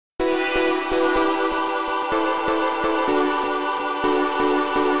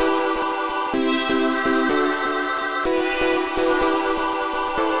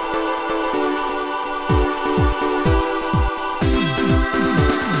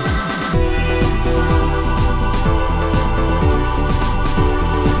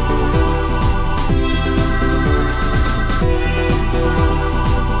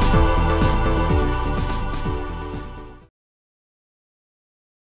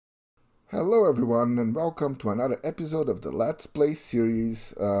Hello everyone and welcome to another episode of the Let's Play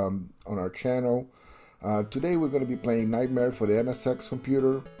series on our channel. Today we're going to be playing Knightmare for the MSX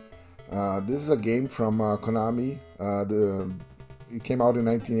computer. This is a game from Konami. It came out in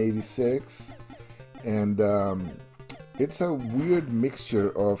 1986 and it's a weird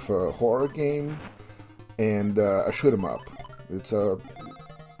mixture of a horror game and a shoot 'em up.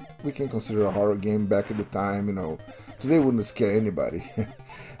 We can consider a horror game back at the time, today wouldn't scare anybody.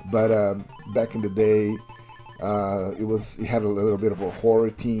 But back in the day, it had a little bit of a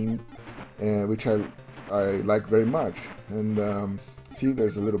horror theme, which I like very much. And see,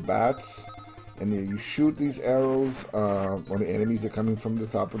 there's a little bats, and you shoot these arrows on the enemies that are coming from the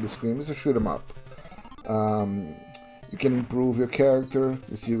top of the screen. It's a shoot 'em up. You can improve your character.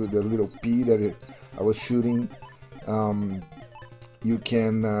 You see with the little P that I was shooting. You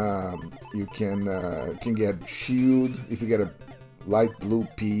can get shield. If you get a light blue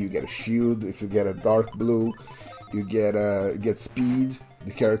P, you get a shield. If you get a dark blue, you get speed. The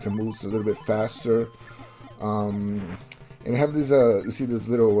character moves a little bit faster. And you have these you see these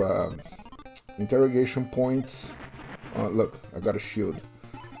little interrogation points. Look, I got a shield.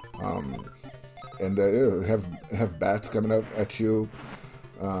 And you have bats coming up at you.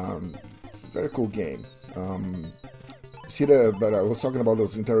 It's a very cool game. But I was talking about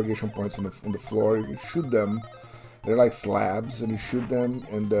those interrogation points on the floor. You shoot them. They're like slabs, and you shoot them,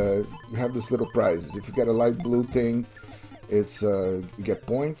 and you have this little prizes. If you get a light blue thing, it's you get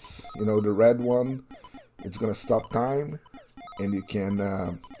points. The red one, it's gonna stop time, and you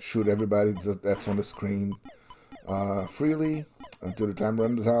can shoot everybody that's on the screen freely until the time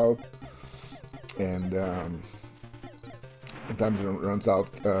runs out. And the time it runs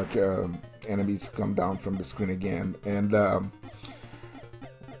out, enemies come down from the screen again. And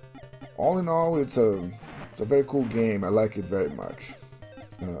all in all, it's a very cool game. I like it very much.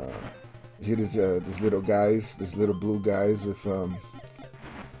 You see these little guys, these little blue guys with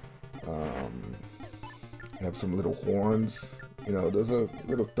have some little horns. Those are a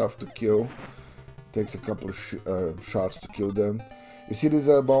little tough to kill. Takes a couple of shots to kill them. You see this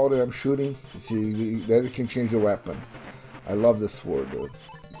ball that I'm shooting? You see that you can change the weapon. I love this sword. The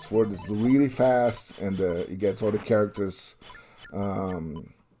sword is really fast, and it gets all the characters.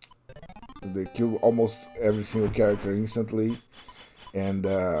 They kill almost every single character instantly, and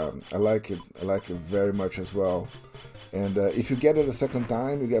I like it. I like it very much as well. And if you get it a second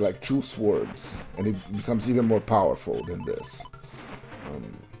time, you get like 2 swords, and it becomes even more powerful than this.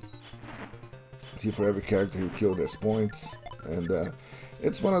 See, for every character you kill, there's points, and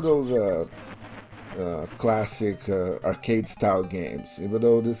it's one of those classic arcade-style games. Even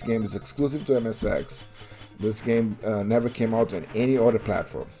though this game is exclusive to MSX, this game never came out on any other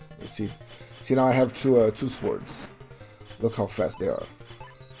platform. You see now I have two swords. Look how fast they are.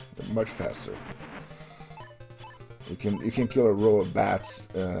 They're much faster. You can kill a row of bats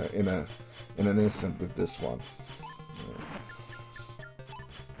in an instant with this one.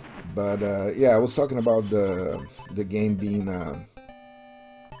 But yeah, I was talking about the game being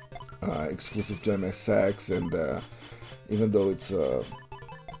exclusive to MSX, and even though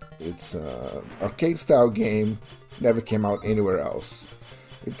it's arcade style game, never came out anywhere else.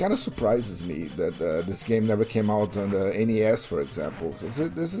 It kind of surprises me that this game never came out on the NES, for example. It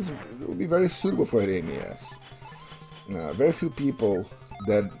would be very suitable for the NES. Very few people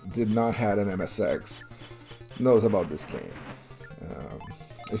that did not have an MSX knows about this game.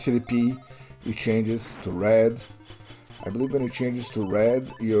 You see the P, it changes to red. I believe when it changes to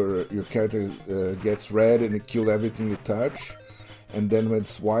red, your character gets red and it kills everything you touch. And then when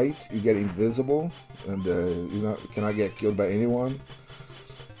it's white, you get invisible, and you cannot get killed by anyone.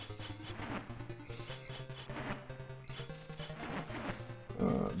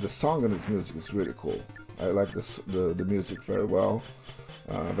 The song and its music is really cool. I like the music very well,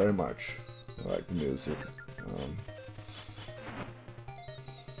 very much. I like the music.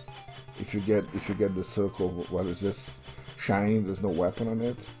 If you get the circle while it's just shining, there's no weapon on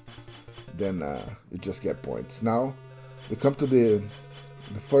it, then you just get points. Now we come to the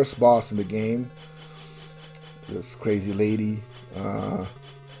first boss in the game. This crazy lady,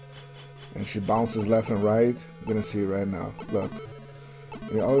 and she bounces left and right. You're gonna see it right now. Look.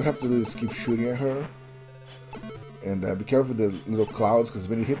 All you have to do is keep shooting at her, and be careful with the little clouds, because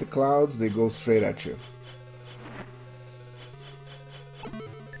when you hit the clouds, they go straight at you.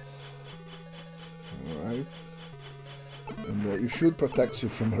 Alright. And your shield protects you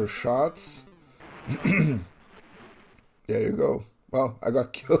from her shots. There you go. Well, I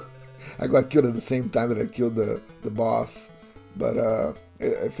got killed. I got killed at the same time that I killed the boss, but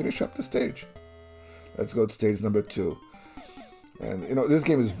I finished up the stage. Let's go to stage number 2. And you know, this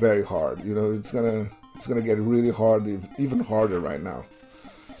game is very hard. You know, it's gonna get really hard, even harder right now.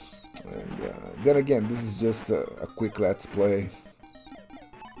 And then again, this is just a quick let's play.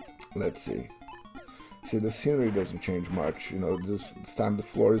 Let's see. See, the scenery doesn't change much. You know, this time the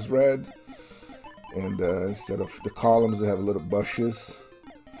floor is red, and instead of the columns, they have little bushes.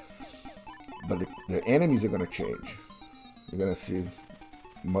 But the enemies are gonna change. You're gonna see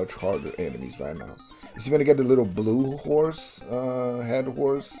much harder enemies right now. You're gonna get the little blue horse, head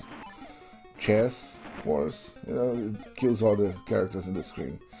horse, chess horse. You know, it kills all the characters in the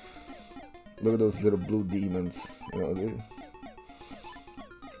screen. Look at those little blue demons. You know,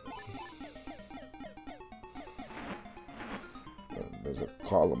 there's a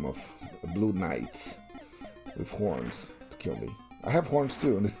column of blue knights with horns to kill me. I have horns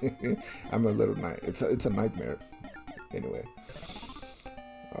too. I'm a little knight. It's a nightmare. Anyway.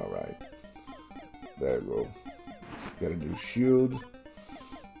 All right. There we go. Let's get a new shield.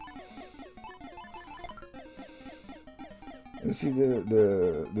 You see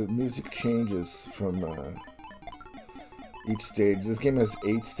the music changes from each stage. This game has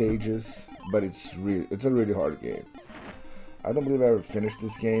 8 stages, but it's a really hard game. I don't believe I ever finished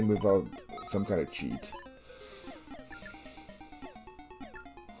this game without some kind of cheat.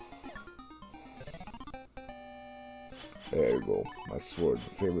 There you go, my sword,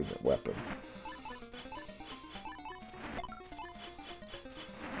 favorite weapon.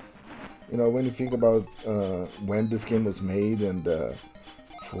 You know, when you think about when this game was made and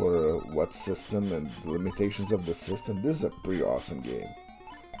for what system and the limitations of the system, this is a pretty awesome game.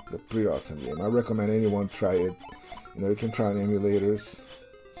 It's a pretty awesome game. I recommend anyone try it. You know, you can try on emulators.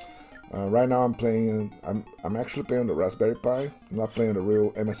 Right now I'm playing, I'm actually playing on the Raspberry Pi. I'm not playing the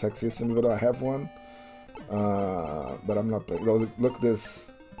real MSX system, even though I have one. But I'm not playing. Look this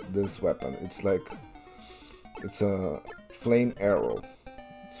weapon. It's a flame arrow.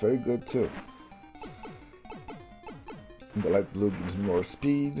 It's very good too. The light blue gives me more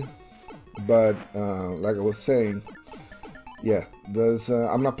speed, but like I was saying, yeah,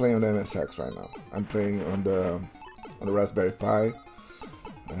 I'm not playing on the MSX right now. I'm playing on the Raspberry Pi.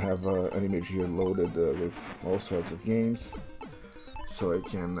 I have an image here loaded with all sorts of games, so I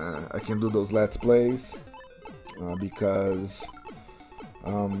can do those let's plays because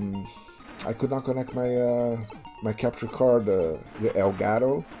I could not connect my capture card, the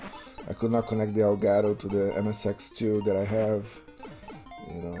Elgato. I could not connect the Elgato to the MSX2 that I have,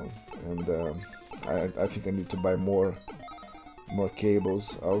 you know, and I think I need to buy more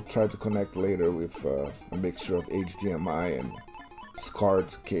cables. I'll try to connect later with a mixture of HDMI and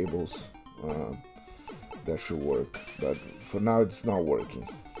SCART cables. That should work, but for now it's not working.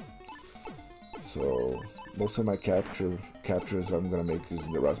 So most of my captures I'm gonna make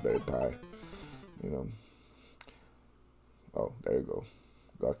using the Raspberry Pi, you know. Oh, there you go.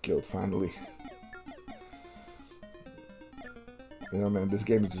 Got killed finally. You know, man, this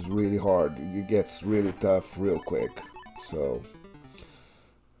game is just really hard. It gets really tough real quick. So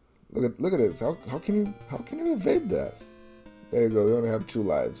look at this. How can you evade that? There you go. You only have 2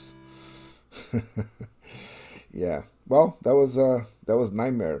 lives. Yeah. Well, that was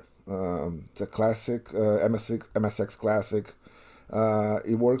Knightmare. It's a classic MSX classic.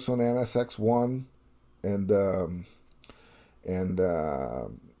 It works on MSX1 and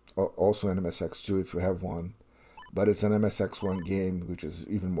also an MSX2 if you have one, but it's an MSX1 game, which is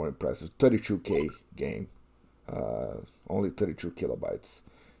even more impressive. 32K game, only 32 kilobytes.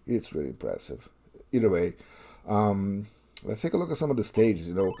 It's really impressive. Either way, let's take a look at some of the stages.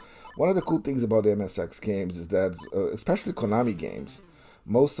 You know, one of the cool things about the MSX games is that, especially Konami games,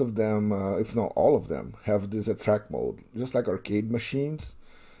 most of them, if not all of them, have this attract mode, just like arcade machines,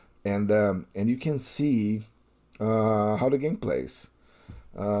 and you can see how the game plays.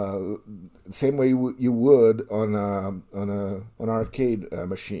 Same way you would on an arcade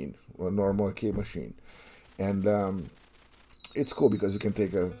machine, or a normal arcade machine, and it's cool because you can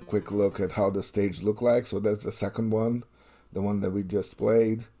take a quick look at how the stage look like. So that's the second one, the one that we just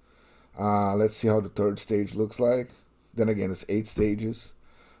played. Let's see how the third stage looks like. Then again, it's 8 stages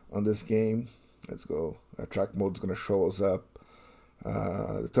on this game. Let's go. Our track mode's gonna show us up.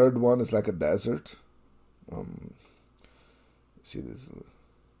 The third one is like a desert. See these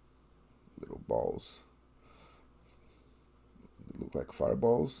little balls. They look like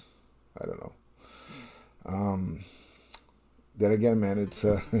fireballs. I don't know. Then again, man, it's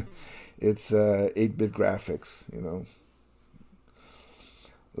 8-bit graphics. You know.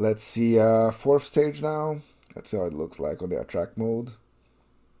 Let's see. 4th stage now. Let's see how it looks like on the attract mode.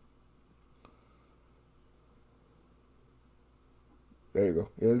 There you go.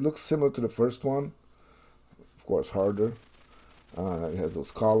 Yeah, it looks similar to the first one. Of course, harder. It has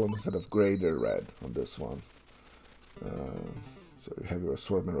those columns instead of gray, they're red on this one. So you have your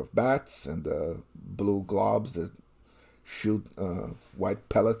assortment of bats and blue globs that shoot white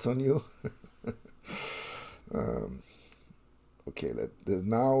pellets on you. Okay, there's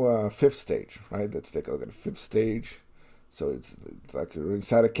now fifth stage, right? Let's take a look at the fifth stage. So it's like you're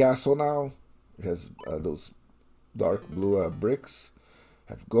inside a castle now. It has those dark blue bricks.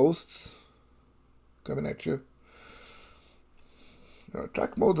 Have ghosts coming at you.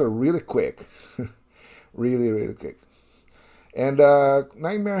 Track modes are really quick. Really, really quick. And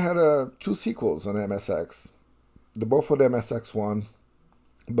Knightmare had 2 sequels on MSX. Both for the MSX one.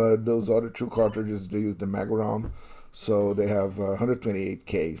 But those other 2 cartridges, they use the Mag-ROM. So they have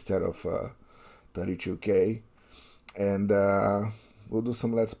 128K instead of 32K. And we'll do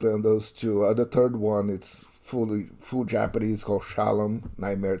some Let's Play on those 2. The third one, it's full Japanese, called Shalom,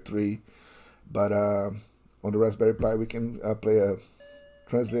 Knightmare 3. But on the Raspberry Pi, we can play a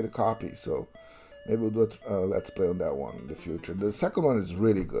translated copy. So maybe we'll do a Let's Play on that one in the future. The second one is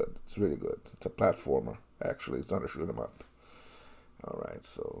really good. It's really good. It's a platformer, actually. It's not a shoot 'em up. Alright,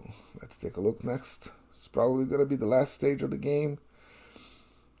 so let's take a look next. It's probably going to be the last stage of the game.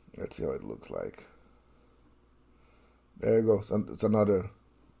 Let's see how it looks like. There you go. It's another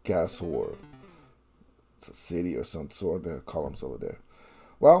castle, or it's a city or some sort. There are columns over there.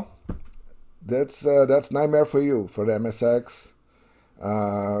 Well, that's Knightmare for you, for the MSX.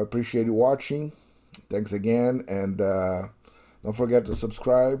 Appreciate you watching. Thanks again, and don't forget to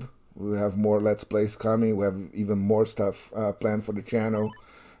subscribe. We have more Let's Plays coming. We have even more stuff planned for the channel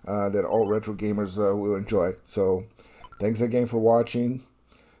that all retro gamers will enjoy. So thanks again for watching.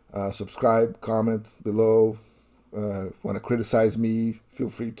 Subscribe, comment below. Want to criticize me, feel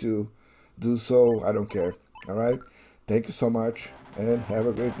free to do so. I don't care. All right. Thank you so much, and have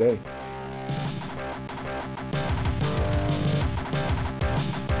a great day.